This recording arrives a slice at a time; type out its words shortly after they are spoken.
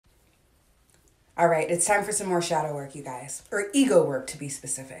All right, it's time for some more shadow work, you guys, or ego work to be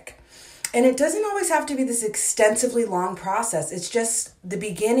specific. And it doesn't always have to be this extensively long process. It's just the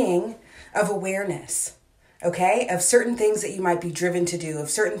beginning of awareness, okay, of certain things that you might be driven to do, of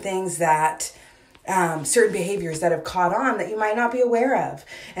certain things that, certain behaviors that have caught on that you might not be aware of.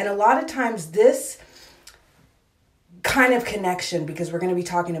 And a lot of times this kind of connection, because we're going to be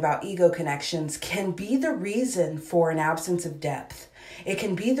talking about ego connections, can be the reason for an absence of depth. It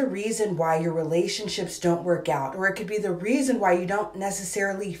can be the reason why your relationships don't work out, or it could be the reason why you don't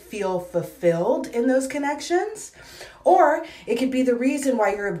necessarily feel fulfilled in those connections, or it could be the reason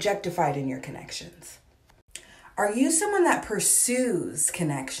why you're objectified in your connections. Are you someone that pursues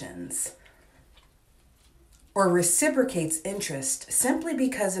connections or reciprocates interest simply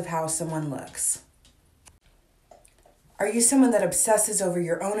because of how someone looks? Are you someone that obsesses over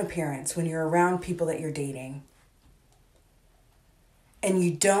your own appearance when you're around people that you're dating? And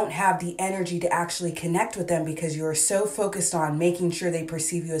you don't have the energy to actually connect with them because you are so focused on making sure they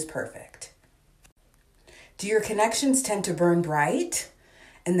perceive you as perfect? Do your connections tend to burn bright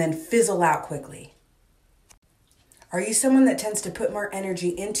and then fizzle out quickly? Are you someone that tends to put more energy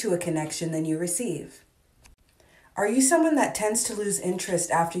into a connection than you receive? Are you someone that tends to lose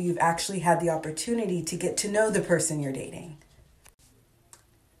interest after you've actually had the opportunity to get to know the person you're dating?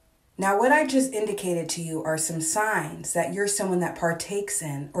 Now, what I just indicated to you are some signs that you're someone that partakes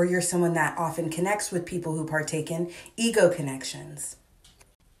in, or you're someone that often connects with people who partake in ego connections.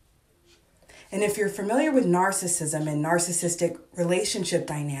 And if you're familiar with narcissism and narcissistic relationship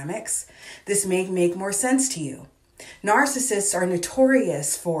dynamics, this may make more sense to you. Narcissists are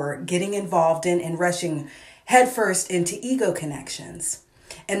notorious for getting involved in and rushing headfirst into ego connections.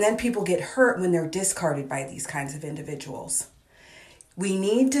 And then people get hurt when they're discarded by these kinds of individuals. We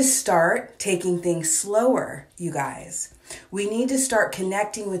need to start taking things slower, you guys. We need to start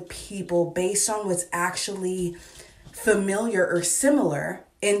connecting with people based on what's actually familiar or similar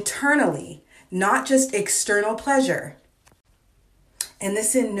internally, not just external pleasure. And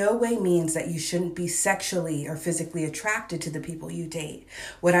this in no way means that you shouldn't be sexually or physically attracted to the people you date.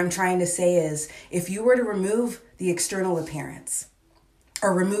 What I'm trying to say is, if you were to remove the external appearance,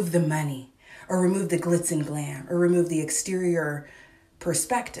 or remove the money, or remove the glitz and glam, or remove the exterior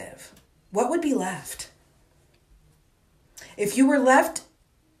perspective, what would be left? If you were left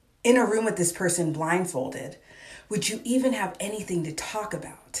in a room with this person blindfolded, would you even have anything to talk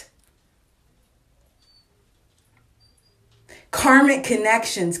about? Karmic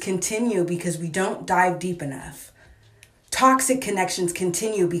connections continue because we don't dive deep enough. Toxic connections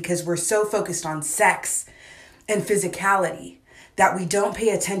continue because we're so focused on sex and physicality that we don't pay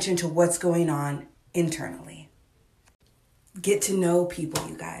attention to what's going on internally. Get to know people,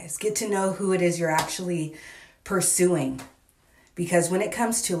 you guys. Get to know who it is you're actually pursuing. Because when it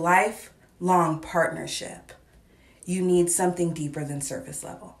comes to lifelong partnership, you need something deeper than surface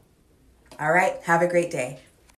level. All right, have a great day.